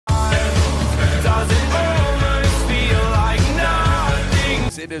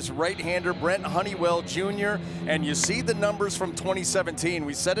It is right-hander Brent Honeywell Jr. And you see the numbers from 2017.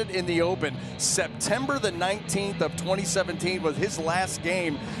 We said it in the open. September the 19th of 2017 was his last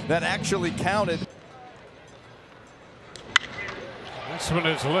game that actually counted. This one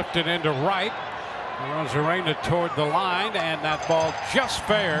is lifted into right. Rosarena toward the line, and that ball just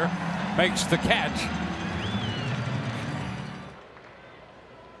fair makes the catch.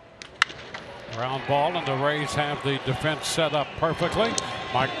 Ground ball, and the Rays have the defense set up perfectly.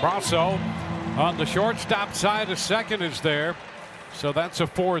 Mike Brasso on the shortstop side. A second is there, so that's a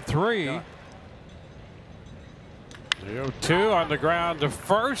 4-3. The 0-2 on the ground to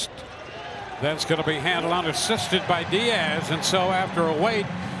first. That's going to be handled unassisted by Diaz, and so after a wait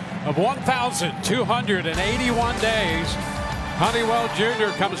of 1,281 days, Honeywell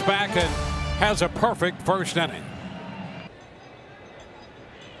Jr. comes back and has a perfect first inning.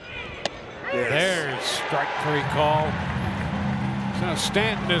 Yes. There's strike 3 call. So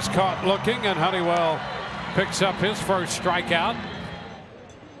Stanton is caught looking, and Honeywell picks up his first strikeout.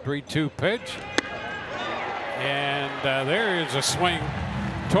 3-2 pitch. And there is a swing.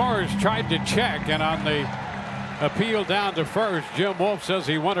 Torres tried to check, and on the appeal down to first, Jim Wolf says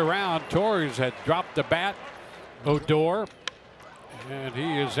he went around. Torres had dropped the bat. Odor. And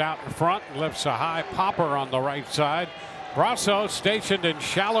he is out in front and lifts a high popper on the right side. Brasso, stationed in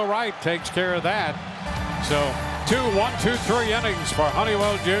shallow right, takes care of that. So 2, 1, 2, 3 innings for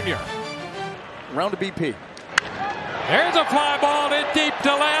Honeywell Jr. Round to BP. There's a fly ball in deep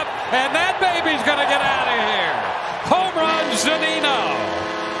to left, and that baby's going to get out of here. Home run, Zunino.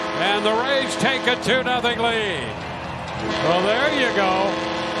 And the Rays take a 2-0 lead. Well, there you go.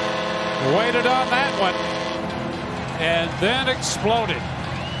 Waited on that one, and then exploded.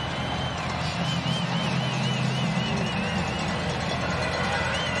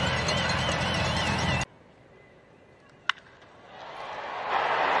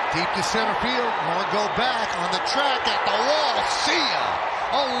 Deep to center field. Margot back on the track at the wall. See ya!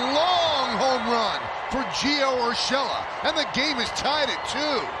 A long home run for Gio Urshela. And the game is tied at 2.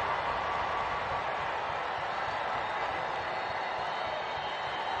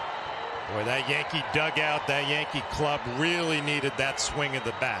 Boy, that Yankee dugout, that Yankee club really needed that swing of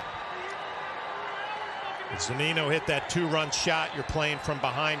the bat. If Zunino hit that 2-run shot, you're playing from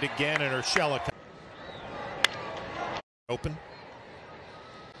behind again, and Urshela open.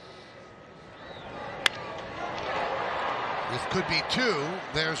 This could be 2.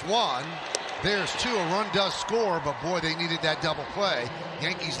 There's 1. There's 2. A run does score, but boy, they needed that double play.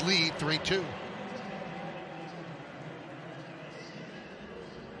 Yankees lead 3-2.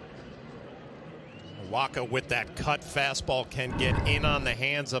 Waka with that cut fastball can get in on the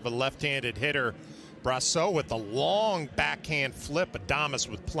hands of a left-handed hitter. Brasso with the long backhand flip. Adames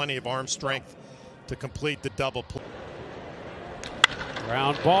with plenty of arm strength to complete the double play.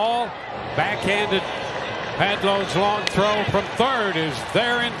 Ground ball, backhanded. Padlow's long throw from third is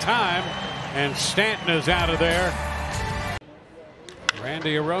there in time, and Stanton is out of there.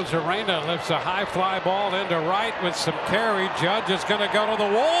 Randy Arozarena lifts a high fly ball into right with some carry. Judge is going to go to the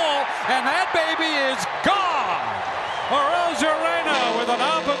wall, and that baby is gone. Arozarena with an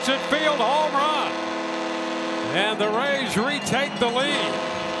opposite field home run, and the Rays retake the lead.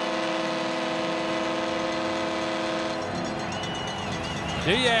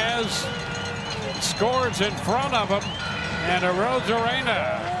 Diaz scores in front of him, and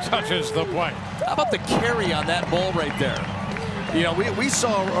Arozarena touches the plate. How about the carry on that ball right there? You know, we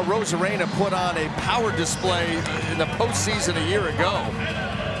saw Arozarena put on a power display in the postseason a year ago.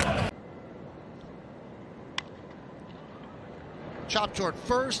 Chop toward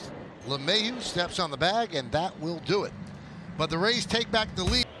first. LeMahieu steps on the bag, and that will do it. But the Rays take back the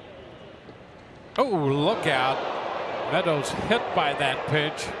lead. Oh, look out. Meadows hit by that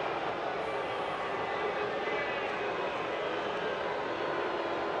pitch.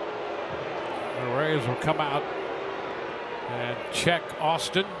 The Rays will come out and check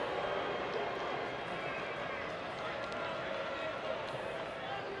Austin.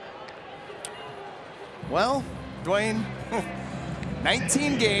 Well, Dwayne,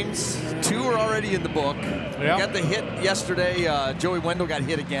 19 games, 2 are already in the book. Yep. Got the hit yesterday. Joey Wendell got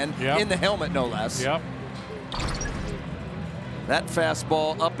hit again, in the helmet, no less. Yep. That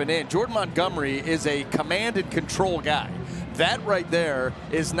fastball up and in. Jordan Montgomery is a command and control guy. That right there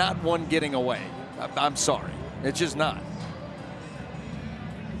is not one getting away. I'm sorry. It's just not.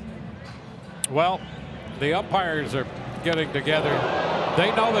 Well, the umpires are getting together.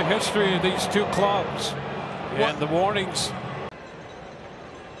 They know the history of these two clubs and the warnings.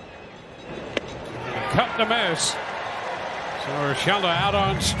 Cut and a miss. So Urshela out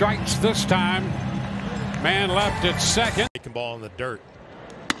on strikes this time. Man left at second. Taking ball in the dirt.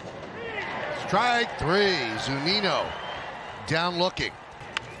 Strike three. Zunino down looking.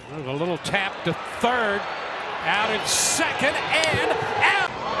 There's a little tap to third. Out in second and out.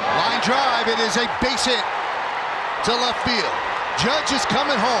 Line drive. It is a base hit to left field. Judge is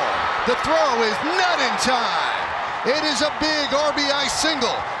coming home. The throw is not in time. It is a big RBI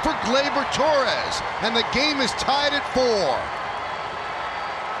single for Gleyber Torres, and the game is tied at 4.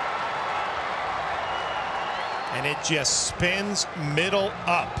 And it just spins middle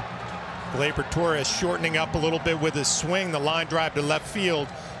up. Gleyber Torres shortening up a little bit with his swing. The line drive to left field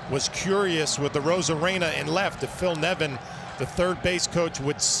was curious with the Rosarena in left. If Phil Nevin, the third base coach,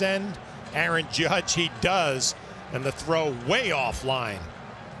 would send Aaron Judge, he does, and the throw way offline.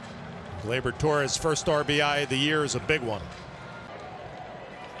 Gleyber Torres' first RBI of the year is a big one.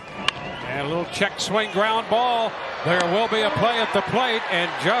 And a little check swing ground ball. There will be a play at the plate,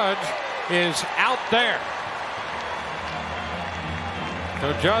 and Judge is out there.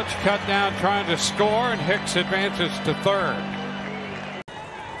 So Judge cut down trying to score, and Hicks advances to third.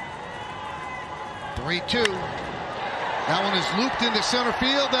 3-2. That one is looped into center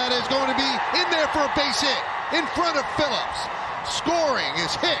field. That is going to be in there for a base hit in front of Phillips. Scoring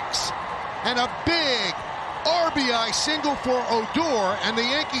is Hicks. And a big RBI single for Odor, and the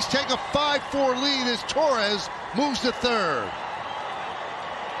Yankees take a 5-4 lead as Torres moves to third.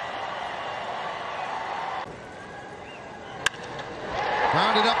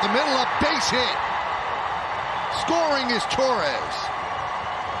 Rounded up the middle, a base hit. Scoring is Torres.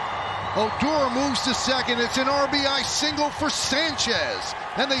 Odor moves to second. It's an RBI single for Sanchez,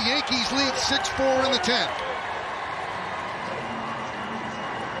 and the Yankees lead 6-4 in the 10th.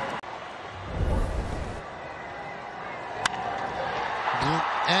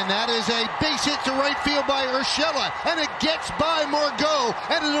 And that is a base hit to right field by Urshela, and it gets by Margot,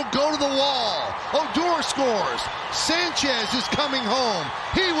 and it'll go to the wall. Odor scores. Sanchez is coming home.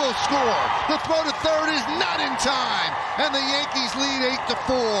 He will score. The throw to third is not in time, and the Yankees lead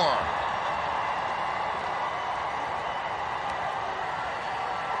 8-4.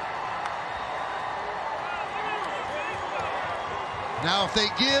 Now, if they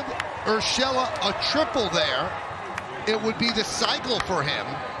give Urshela a triple there, it would be the cycle for him,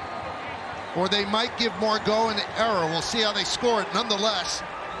 or they might give Margot an error. We'll see how they score it. Nonetheless,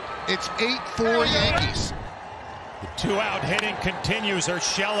 it's 8-4 Yankees. The two-out hitting continues.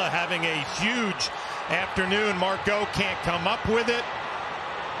 Urshela having a huge afternoon. Margot can't come up with it.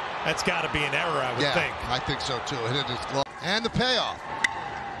 That's got to be an error, I would think. I think so too. It hit his glove. And the payoff.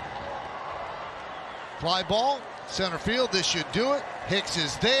 Fly ball, center field. This should do it. Hicks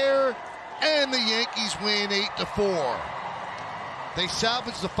is there. And the Yankees win 8-4. They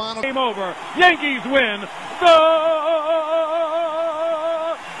salvage the final. Game over. Yankees win. The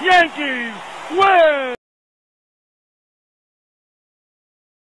Yankees win.